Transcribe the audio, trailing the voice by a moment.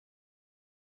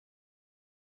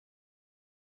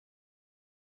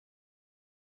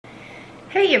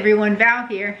Hey everyone, Val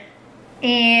here,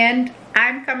 and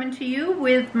I'm coming to you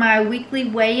with my weekly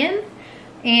weigh-in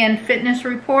and fitness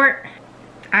report.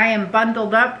 I am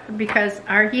bundled up because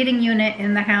our heating unit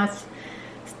in the house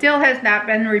still has not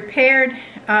been repaired.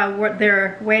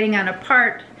 They're waiting on a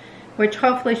part, which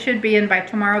hopefully should be in by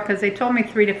tomorrow because they told me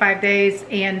 3 to 5 days,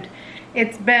 and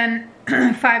it's been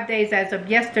 5 days as of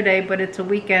yesterday, but it's a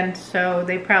weekend, so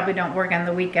they probably don't work on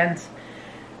the weekends.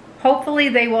 Hopefully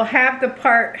they will have the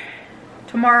part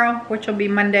tomorrow, which will be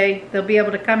Monday. They'll be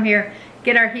able to come here,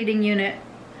 get our heating unit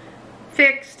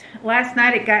fixed. Last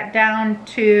night it got down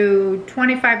to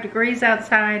 25 degrees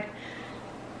outside.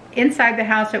 Inside the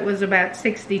house it was about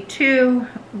 62.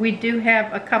 We do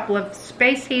have a couple of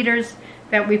space heaters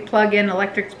that we plug in,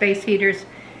 electric space heaters.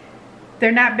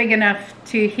 They're not big enough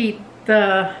to heat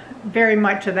very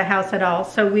much of the house at all.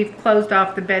 So we've closed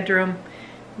off the bedroom,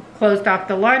 closed off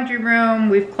the laundry room,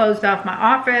 we've closed off my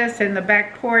office and the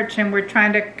back porch, and we're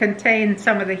trying to contain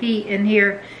some of the heat in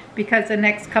here because the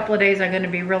next couple of days are going to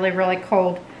be really, really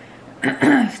cold.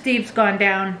 Steve's gone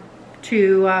down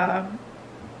to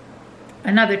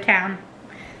another town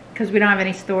because we don't have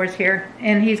any stores here,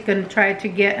 and he's going to try to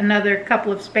get another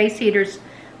couple of space heaters.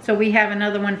 So we have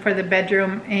another one for the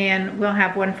bedroom and we'll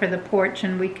have one for the porch,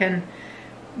 and we can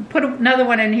put another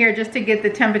one in here just to get the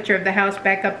temperature of the house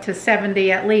back up to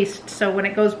 70 at least. So when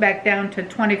it goes back down to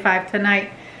 25 tonight,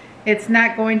 it's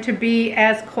not going to be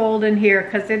as cold in here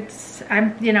because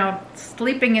I'm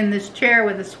sleeping in this chair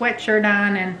with a sweatshirt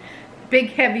on and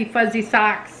big heavy fuzzy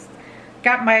socks.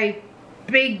 Got my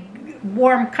big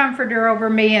warm comforter over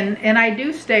me, and I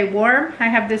do stay warm. I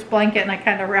have this blanket and I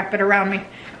kind of wrap it around me,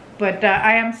 but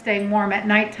I am staying warm at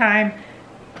nighttime.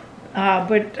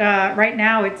 But right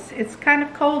now it's kind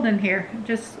of cold in here.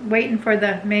 Just waiting for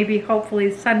hopefully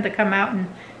the sun to come out and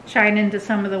shine into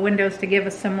some of the windows to give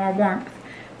us some more warmth.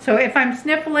 So if I'm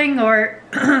sniffling or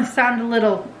sound a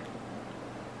little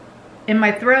in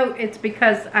my throat, it's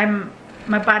because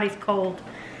my body's cold.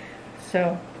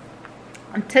 So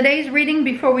today's reading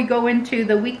before we go into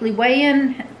the weekly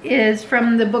weigh-in is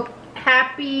from the book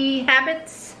Happy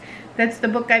Habits. That's the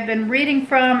book I've been reading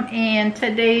from, and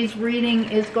today's reading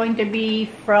is going to be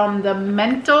from the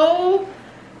Mental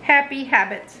Happy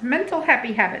Habits.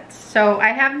 So I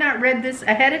have not read this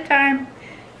ahead of time,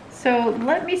 so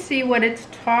let me see what it's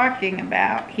talking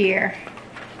about here.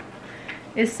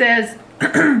 It says,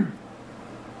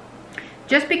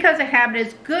 just because a habit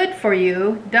is good for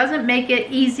you doesn't make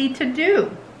it easy to do.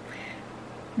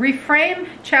 Reframe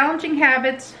challenging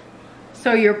habits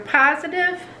so you're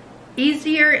positive,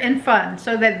 easier, and fun,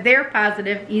 so that they're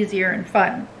positive, easier, and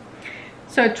fun.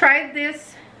 So try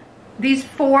these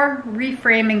 4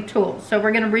 reframing tools. So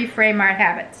we're going to reframe our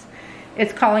habits.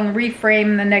 It's calling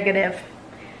reframe the negative.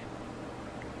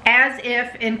 As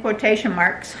if, in quotation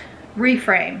marks,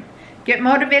 reframe. Get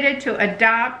motivated to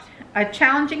adopt a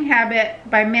challenging habit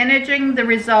by managing the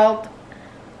result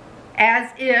as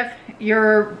if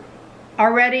you're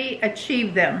already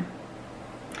achieved them.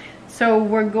 So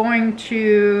we're going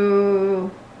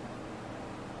to,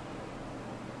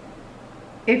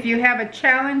 if you have a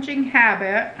challenging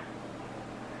habit,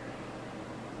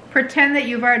 pretend that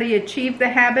you've already achieved the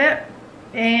habit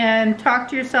and talk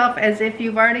to yourself as if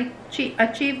you've already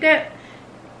achieved it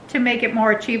to make it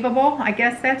more achievable. I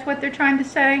guess that's what they're trying to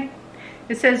say.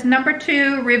 It says number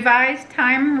 2, revise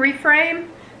time reframe.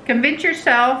 Convince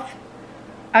yourself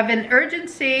of an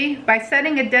urgency by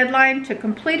setting a deadline to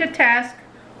complete a task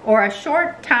or a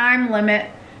short time limit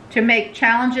to make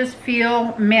challenges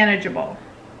feel manageable.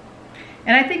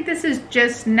 And I think this is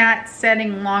just not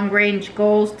setting long-range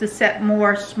goals to set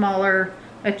more smaller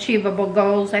achievable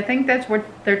goals. I think that's what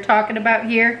they're talking about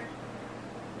here.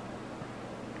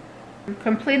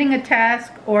 Completing a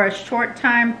task or a short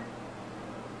time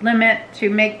limit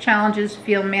to make challenges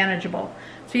feel manageable.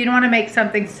 So you don't want to make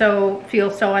something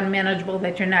feel so unmanageable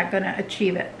that you're not going to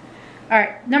achieve it. All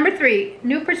right, number 3,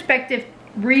 new perspective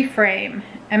reframe.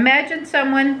 Imagine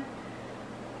someone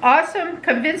awesome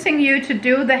convincing you to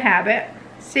do the habit.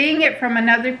 Seeing it from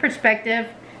another perspective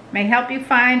may help you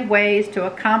find ways to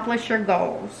accomplish your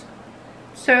goals.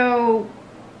 So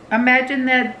imagine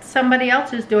that somebody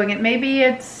else is doing it. Maybe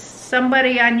it's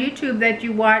somebody on YouTube that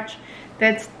you watch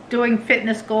that's doing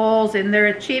fitness goals and they're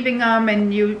achieving them,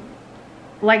 and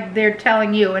they're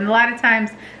telling you. And a lot of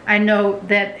times I know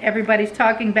that everybody's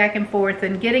talking back and forth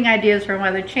and getting ideas from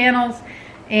other channels,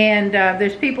 and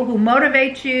there's people who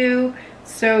motivate you.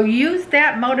 So use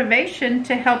that motivation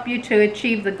to help you to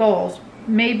achieve the goals.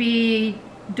 Maybe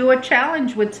do a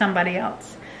challenge with somebody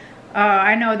else.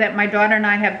 I know that my daughter and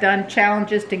I have done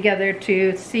challenges together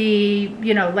to see,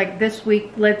 you know, like this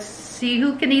week, let's see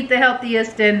who can eat the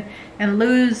healthiest and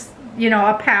lose, you know,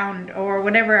 a pound or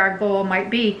whatever our goal might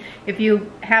be. If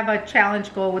you have a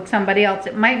challenge goal with somebody else,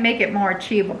 it might make it more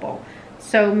achievable.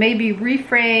 So maybe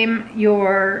reframe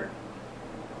your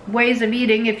ways of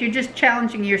eating. If you're just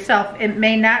challenging yourself, it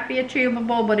may not be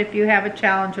achievable, but if you have a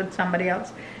challenge with somebody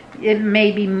else, it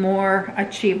may be more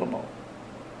achievable.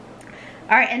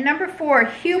 All right, and number 4,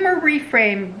 humor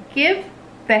reframe. Give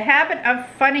the habit a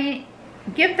funny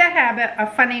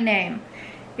name.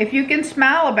 If you can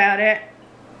smile about it,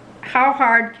 how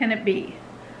hard can it be?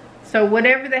 So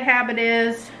whatever the habit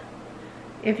is,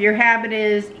 if your habit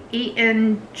is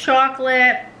eating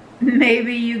chocolate,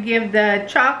 maybe you give the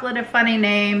chocolate a funny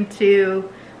name to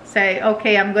say,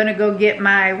 okay, I'm gonna go get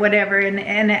my whatever, and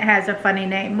it has a funny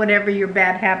name, whatever your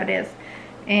bad habit is.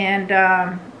 And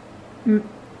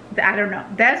I don't know.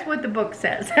 That's what the book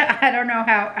says. I don't know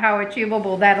how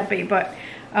achievable that'll be, but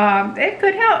it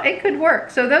could help. It could work.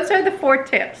 So those are the 4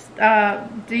 tips.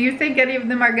 Do you think any of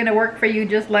them are going to work for you?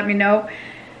 Just let me know.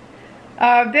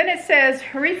 Then it says,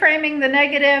 reframing the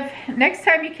negative. Next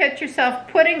time you catch yourself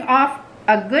putting off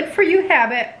a good for you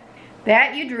habit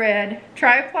that you dread,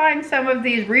 try applying some of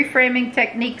these reframing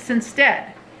techniques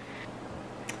instead.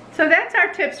 So that's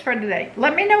our tips for today.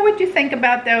 Let me know what you think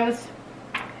about those.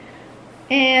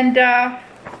 And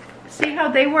see how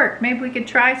they work. Maybe we could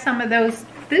try some of those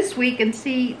this week and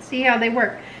see how they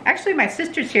work. Actually, my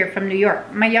sister's here from New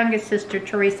York. My youngest sister,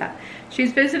 Teresa.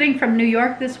 She's visiting from New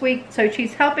York this week, so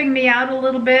she's helping me out a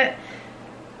little bit.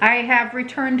 I have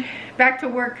returned back to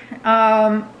work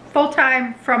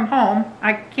full-time from home.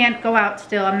 I can't go out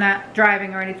still. I'm not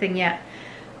driving or anything yet.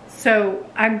 So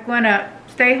I'm gonna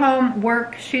stay home,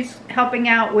 work. She's helping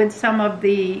out with some of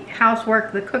the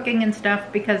housework, the cooking and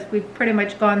stuff, because we've pretty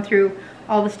much gone through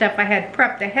all the stuff I had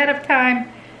prepped ahead of time.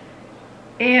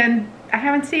 And I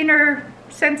haven't seen her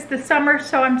since the summer,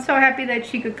 so I'm so happy that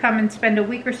she could come and spend a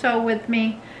week or so with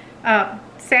me.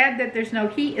 Sad that there's no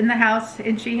heat in the house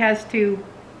and she has to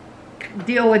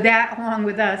deal with that along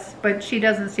with us, but she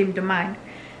doesn't seem to mind.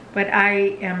 But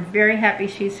I am very happy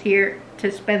she's here to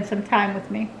spend some time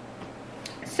with me.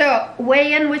 So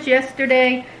weigh-in was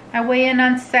yesterday. I weigh in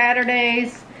on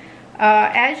Saturdays.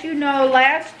 As you know,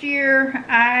 last year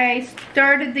I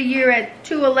started the year at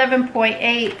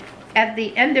 211.8. At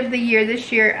the end of the year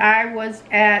this year, I was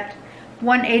at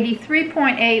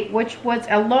 183.8, which was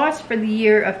a loss for the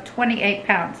year of 28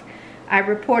 pounds. I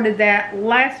reported that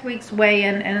last week's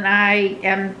weigh-in, and I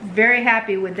am very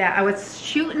happy with that. I was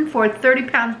shooting for 30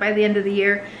 pounds by the end of the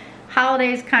year.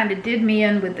 Holidays kind of did me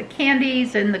in with the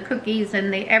candies and the cookies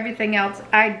and the everything else.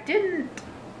 I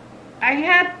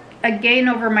had a gain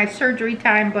over my surgery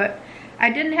time, but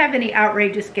I didn't have any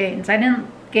outrageous gains. I didn't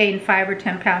gain 5 or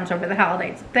 10 pounds over the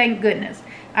holidays, thank goodness.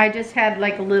 I just had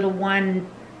like a little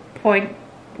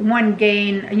 1.1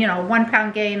 gain, you know, 1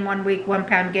 pound gain one week, 1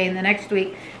 pound gain the next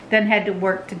week, then had to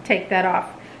work to take that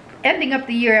off. Ending up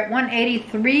the year at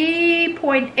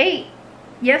 183.8.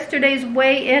 Yesterday's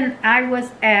weigh-in, I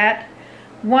was at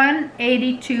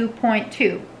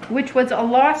 182.2, which was a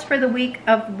loss for the week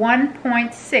of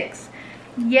 1.6.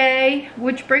 Yay,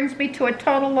 which brings me to a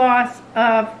total loss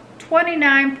of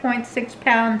 29.6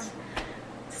 pounds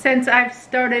since I've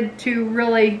started to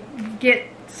really get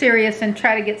serious and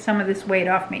try to get some of this weight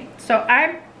off me. So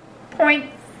I'm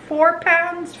 0.4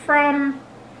 pounds from,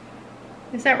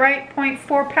 is that right?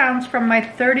 0.4 pounds from my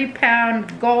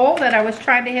 30-pound goal that I was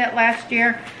trying to hit last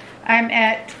year. I'm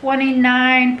at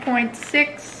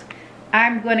 29.6.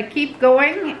 I'm going to keep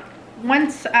going.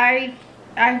 Once I'm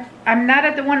not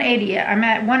at the 180 yet. I'm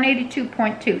at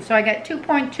 182.2. So I got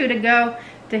 2.2 to go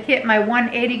to hit my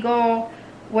 180 goal,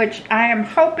 which I am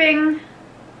hoping.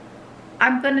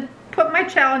 I'm going to put my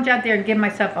challenge out there and give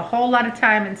myself a whole lot of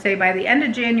time and say by the end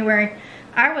of January,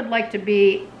 I would like to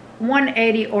be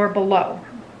 180 or below,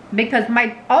 because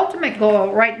my ultimate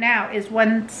goal right now is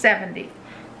 170.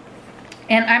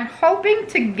 And I'm hoping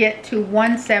to get to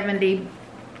 170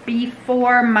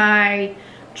 before my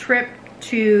trip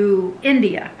to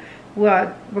India.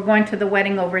 Well, we're going to the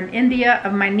wedding over in India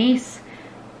of my niece,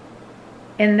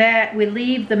 and that we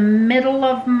leave the middle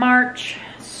of March.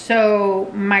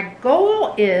 So my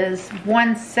goal is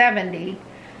 170.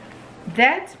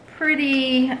 That's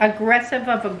pretty aggressive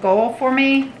of a goal for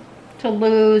me to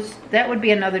lose. That would be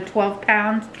another 12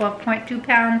 pounds, 12.2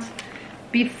 pounds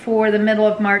before the middle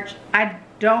of March. I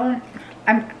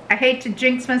hate to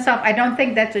jinx myself. I don't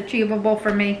think that's achievable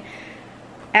for me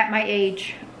at my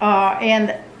age.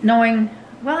 And knowing,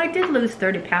 well, I did lose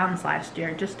 30 pounds last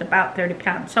year, just about 30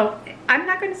 pounds. So I'm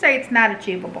not going to say it's not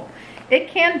achievable. It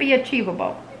can be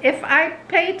achievable. If I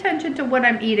pay attention to what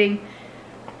I'm eating,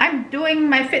 I'm doing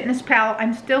my FitnessPal.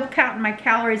 I'm still counting my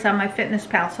calories on my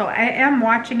FitnessPal. So I am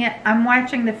watching it. I'm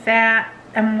watching the fat.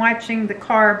 I'm watching the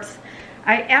carbs.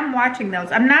 I am watching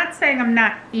those. I'm not saying I'm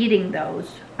not eating those.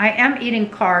 I am eating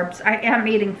carbs. I am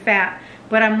eating fat.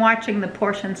 But I'm watching the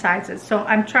portion sizes. So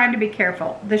I'm trying to be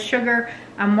careful. The sugar,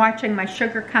 I'm watching my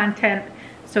sugar content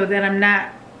so that I'm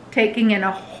not taking in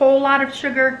a whole lot of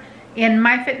sugar. And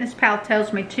my FitnessPal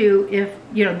tells me too, if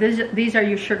you know these are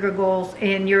your sugar goals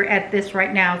and you're at this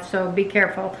right now, so be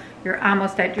careful, you're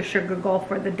almost at your sugar goal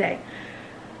for the day.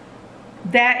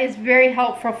 That is very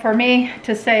helpful for me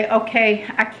to say, okay,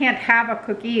 I can't have a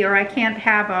cookie or I can't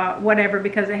have a whatever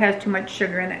because it has too much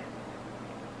sugar in it.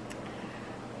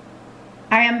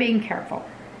 I am being careful.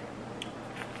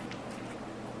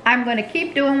 I'm going to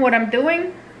keep doing what I'm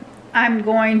doing. I'm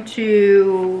going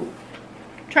to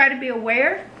try to be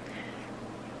aware.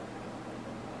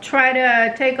 Try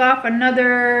to take off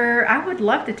another, I would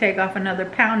love to take off another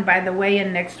pound by the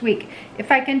weigh-in next week.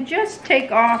 If I can just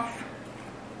take off,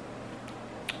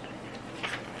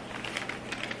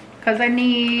 because I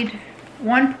need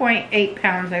 1.8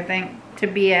 pounds, I think, to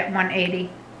be at 180.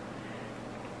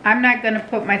 I'm not going to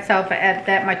put myself at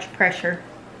that much pressure.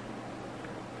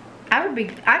 I'd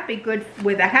be good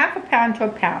with a half a pound to a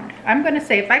pound. I'm going to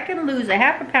say if I can lose a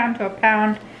half a pound to a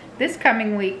pound this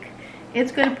coming week,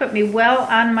 it's going to put me well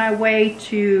on my way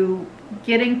to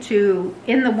getting to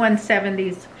in the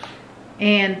 170s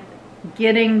and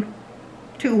getting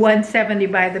to 170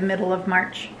 by the middle of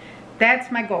March.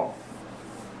 That's my goal.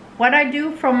 What I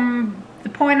do from the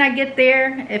point I get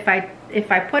there, if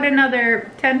I put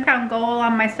another 10-pound goal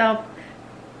on myself,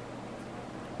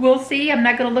 we'll see. I'm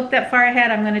not going to look that far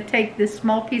ahead. I'm going to take this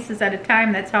small pieces at a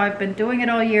time. That's how I've been doing it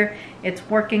all year. It's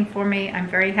working for me. I'm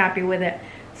very happy with it.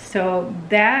 So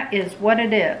that is what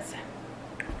it is.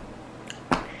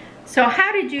 So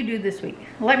how did you do this week?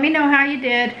 Let me know how you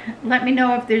did. Let me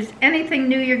know if there's anything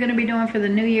new you're going to be doing for the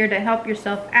new year to help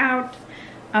yourself out.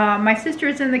 My sister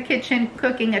is in the kitchen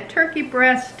cooking a turkey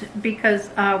breast because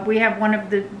we have one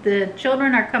of the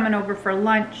children are coming over for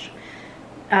lunch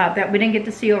that we didn't get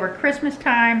to see over Christmas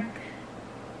time.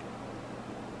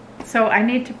 So I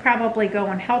need to probably go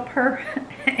and help her.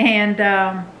 And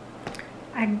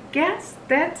I guess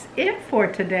that's it for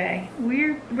today.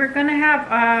 We're gonna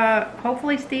have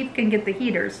hopefully Steve can get the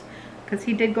heaters, because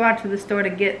he did go out to the store to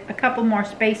get a couple more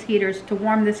space heaters to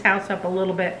warm this house up a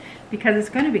little bit, because it's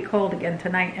going to be cold again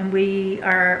tonight, and we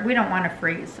don't want to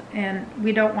freeze, and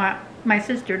we don't want my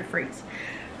sister to freeze.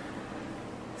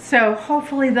 So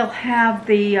hopefully they'll have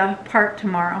the part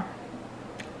tomorrow.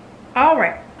 All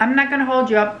right, I'm not going to hold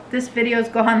you up. This video's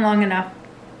gone long enough.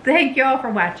 Thank you all for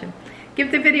watching. Give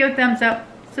the video a thumbs up.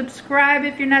 Subscribe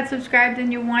if you're not subscribed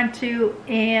and you want to.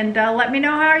 And let me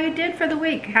know how you did for the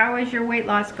week. How is your weight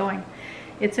loss going?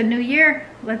 It's a new year.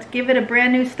 Let's give it a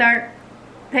brand new start.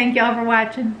 Thank y'all for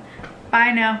watching.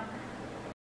 Bye now.